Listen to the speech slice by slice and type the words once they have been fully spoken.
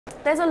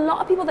there's a lot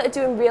of people that are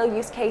doing real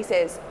use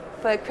cases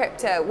for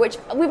crypto, which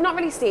we've not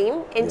really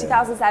seen in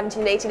 2017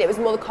 and 18. It was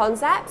more the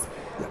concepts.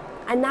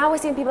 And now we're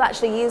seeing people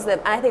actually use them.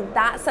 And I think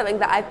that's something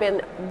that I've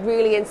been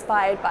really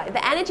inspired by.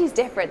 The energy's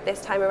different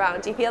this time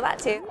around. Do you feel that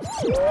too?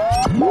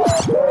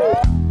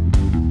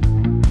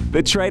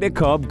 The Trader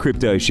Cobb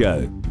Crypto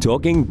Show,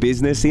 talking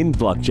business in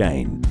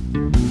blockchain.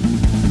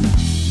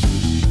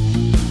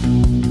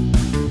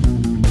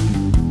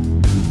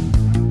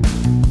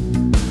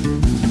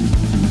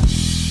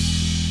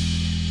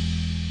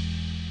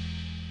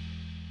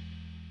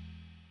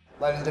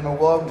 Ladies and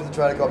gentlemen, welcome to the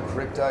Trader Cobb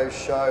Crypto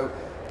Show,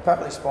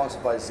 apparently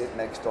sponsored by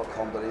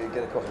zipmex.com.au.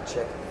 Get across and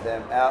check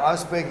them out. I'm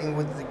speaking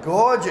with the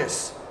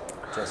gorgeous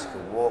Jessica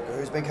Walker,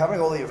 who's been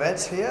covering all the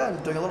events here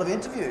and doing a lot of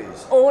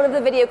interviews. All of the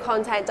video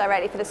content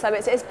directly for the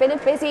summit. So it's been a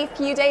busy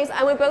few days,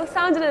 and we're both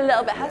sounding a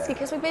little bit husky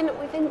because we've been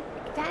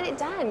getting it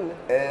done.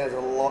 There's a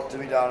lot to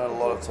be done and a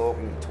lot of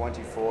talking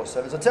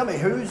 24/7. So tell me,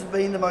 who's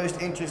been the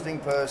most interesting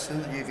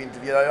person that you've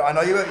interviewed? I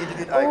know you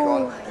interviewed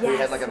Akon, who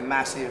had like a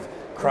massive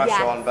crush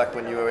on back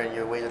when you were in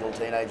your wee little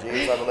teenage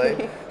years, I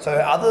believe. So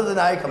other than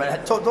Akon, I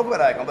mean, talk about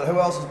Akon, but who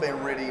else has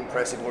been really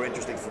impressive or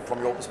interesting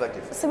from your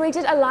perspective? So we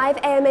did a live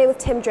AMA with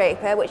Tim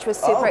Draper, which was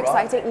super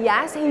exciting.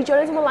 Yes, he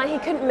joined us on the line. He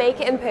couldn't make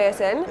it in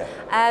person,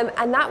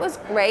 and that was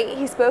great.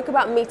 He spoke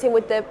about meeting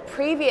with the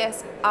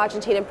previous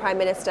Argentinian Prime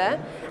Minister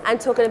and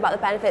talking about the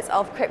benefits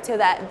of crypto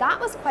there. That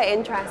was quite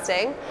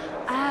interesting.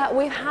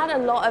 We've had a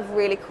lot of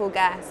really cool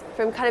guests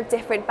from kind of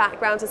different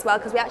backgrounds as well,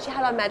 because we actually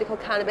had our medical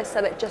cannabis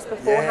summit just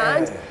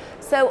beforehand.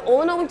 So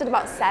all in all, we've done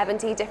about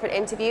 70 different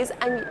interviews,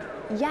 and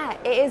yeah,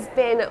 it has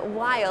been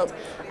wild.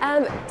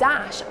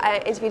 Dash,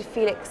 I interviewed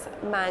Felix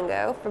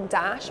Mango from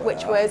Dash,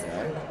 which was,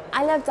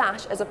 I love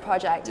Dash as a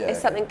project. It's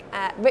something,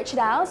 Richard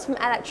Els from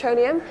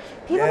Electronium.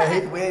 People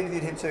we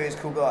interviewed him too, he's a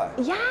cool guy.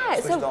 Yeah,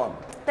 so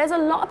there's a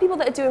lot of people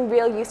that are doing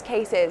real use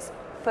cases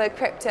for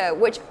crypto,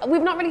 which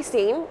we've not really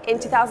seen in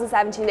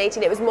 2017 and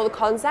 18. It was more the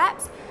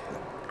concepts.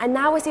 And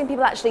now we're seeing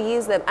people actually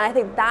use them. And I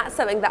think that's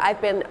something that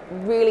I've been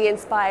really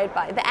inspired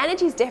by. The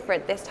energy's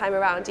different this time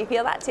around. Do you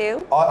feel that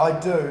too? I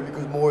do,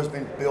 because more has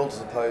been built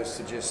as opposed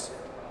to just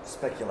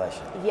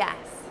speculation. Yes.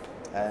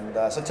 And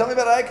so tell me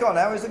about Akon.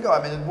 How is the guy?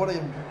 I mean, what a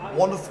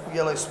wonderful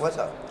yellow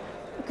sweater.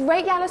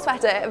 Great yellow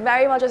sweater,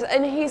 very well dressed,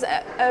 and he's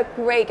a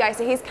great guy.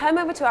 So he's come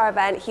over to our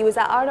event. He was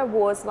at our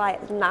awards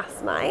night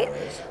last night,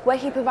 where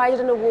he provided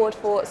an award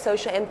for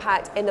social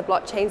impact in the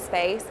blockchain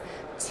space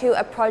to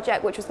a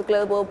project which was the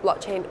Global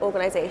Blockchain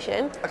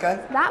Organization. Okay.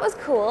 That was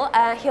cool.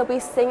 He'll be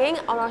singing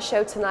on our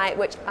show tonight,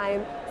 which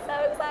I'm so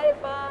excited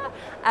for.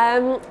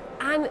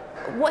 And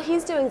what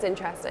he's doing is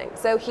interesting.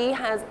 So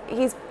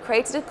he's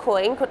created a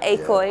coin called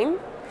Acoin.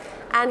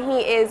 And he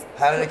is...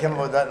 How did he come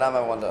up with that name,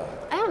 I wonder?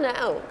 I don't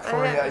know.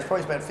 He's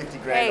probably spent 50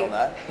 grand on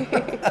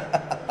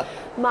that.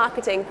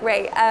 Marketing,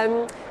 great.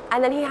 And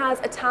then he has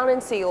a town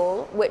in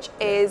Seoul, which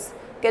is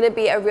going to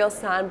be a real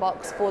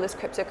sandbox for this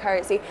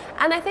cryptocurrency.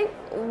 And I think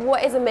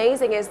what is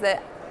amazing is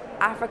that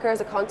Africa as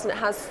a continent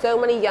has so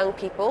many young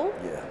people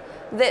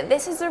that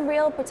this is a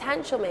real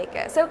potential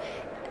maker. So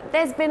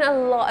there's been a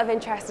lot of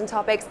interesting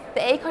topics. The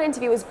Akon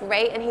interview was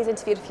great, and he's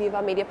interviewed a few of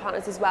our media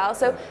partners as well.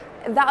 So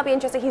that'll be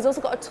interesting. He's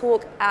also got a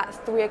talk at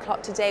 3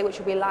 o'clock today, which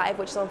will be live,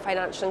 which is on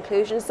financial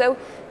inclusion. So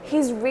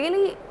he's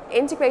really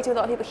integrating with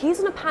a lot of people. He's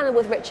on a panel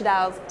with Richard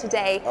Els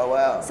today. Oh,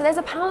 wow. So there's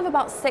a panel of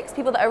about 6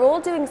 people that are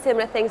all doing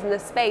similar things in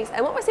this space.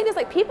 And what we're seeing is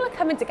like people are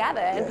coming together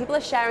and people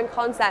are sharing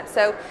concepts.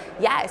 So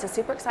yeah, it's a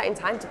super exciting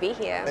time to be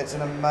here. It's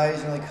an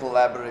amazingly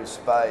collaborative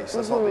space.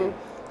 Let's not be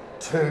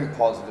too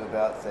positive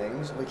about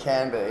things. We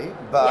can be,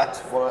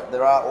 but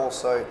there are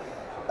also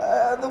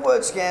the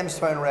word scams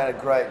thrown around a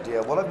great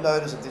deal. What I've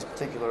noticed at this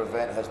particular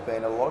event has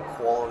been a lot of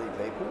quality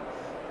people.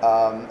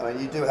 I mean,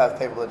 you do have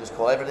people that just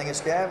call everything a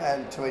scam,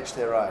 and to each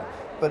their own.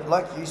 But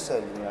like you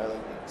said, you know,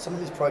 some of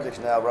these projects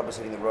now, rubber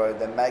hitting the road,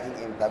 they're making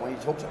impact. When you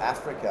talk to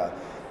Africa,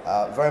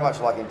 very much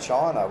like in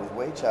China with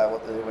WeChat,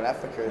 what they do in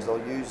Africa is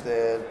they'll use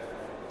their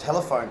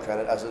telephone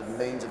credit as a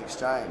means of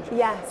exchange.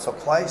 Yes. So a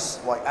place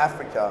like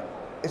Africa,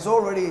 it's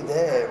already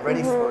there,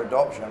 ready for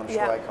adoption. I'm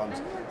sure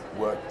Akon's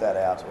worked that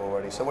out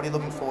already. So what are you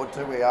looking forward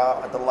to? We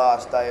are at the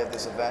last day of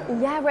this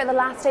event. Yeah, we're at the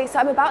last day. So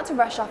I'm about to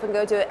rush off and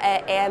go do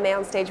an AMA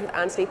on stage with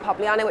Anthony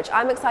Popliano, which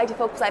I'm excited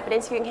for because I've been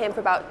interviewing him for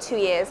about 2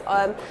 years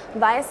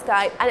via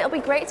Skype, and it'll be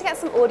great to get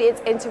some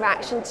audience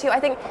interaction too. I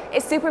think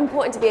it's super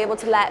important to be able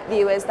to let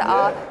viewers that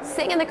are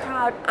sitting in the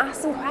crowd ask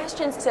some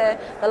questions to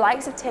the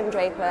likes of Tim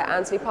Draper,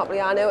 Anthony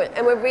Popliano,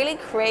 and we're really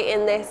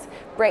creating this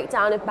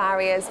breakdown of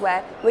barriers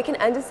where we can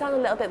understand a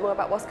little bit more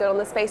about what's going on in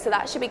the space, so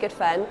that should be good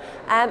fun.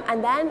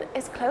 And then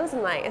it's closing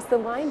night, it's the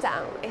wind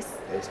down.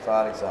 It's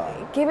party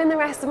time. Giving the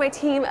rest of my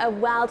team a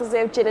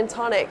well-deserved gin and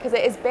tonic, because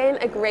it has been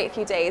a great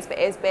few days, but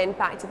it's been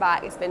back to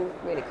back. It's been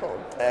really cool.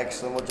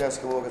 Excellent. Well,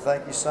 Jessica Walker,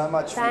 thank you so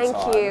much for your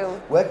time. Thank you.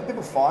 Where can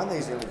people find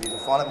these interviews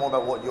and find out more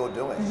about what you're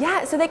doing?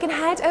 Yeah, so they can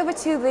head over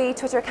to the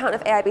Twitter account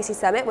of AIBC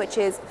Summit, which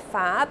is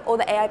Fab, or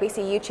the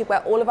AIBC YouTube,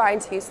 where all of our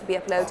interviews will be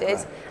uploaded.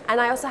 Okay.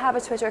 And I also have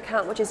a Twitter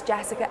account, which is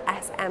Jessica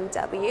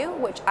SMW,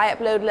 which I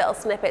upload little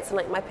snippets and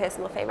like my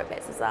personal favourite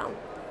bits as well.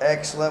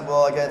 Excellent.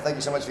 Well, again, thank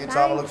you so much for your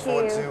time. I look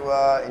forward Thank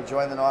to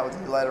enjoying the night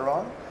with you later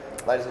on.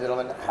 Ladies and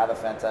gentlemen, have a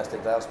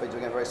fantastic day. I'll speak to you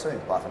again very soon.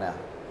 Bye for now.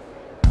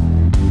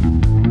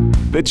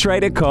 The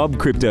Trader Cobb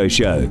Crypto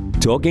Show,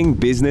 talking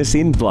business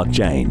in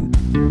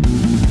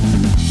blockchain.